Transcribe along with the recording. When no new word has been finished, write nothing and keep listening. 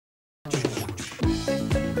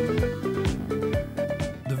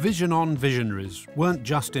The Vision on Visionaries weren't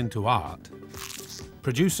just into art.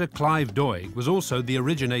 Producer Clive Doig was also the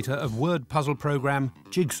originator of word puzzle programme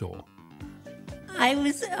Jigsaw. I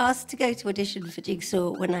was asked to go to audition for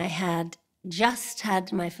Jigsaw when I had just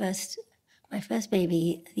had my first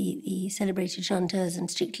baby, the celebrated chanteuse and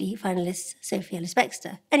Strictly finalist Sophie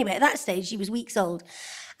Ellis-Bextor. Anyway, at that stage, she was weeks old.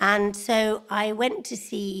 And so I went to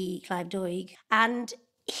see Clive Doig, and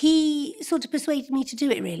he sort of persuaded me to do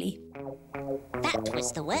it, really. That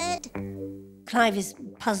was the word. Clive is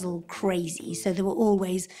puzzle crazy, so there were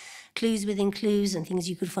always clues within clues and things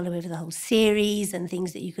you could follow over the whole series and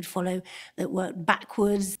things that you could follow that worked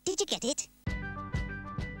backwards. Did you get it?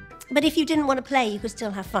 But if you didn't want to play, you could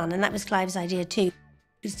still have fun, and that was Clive's idea too. You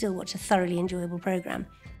could still watch a thoroughly enjoyable programme.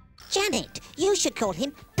 Janet, you should call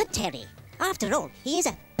him Pateri. After all, he is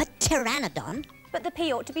a pteranodon. But the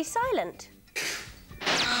P ought to be silent.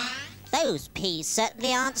 Those P's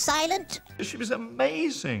certainly aren't silent. She was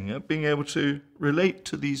amazing at being able to relate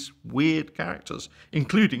to these weird characters,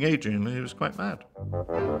 including Adrian, who was quite mad.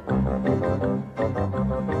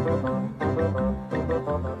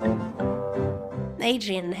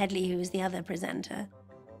 Adrian Headley, who was the other presenter,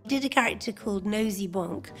 did a character called Nosy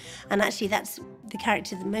Bonk, and actually that's the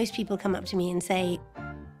character that most people come up to me and say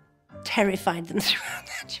terrified them throughout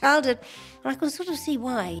their childhood, and I can sort of see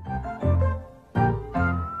why.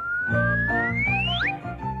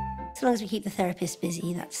 As long as we keep the therapist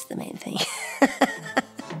busy, that's the main thing.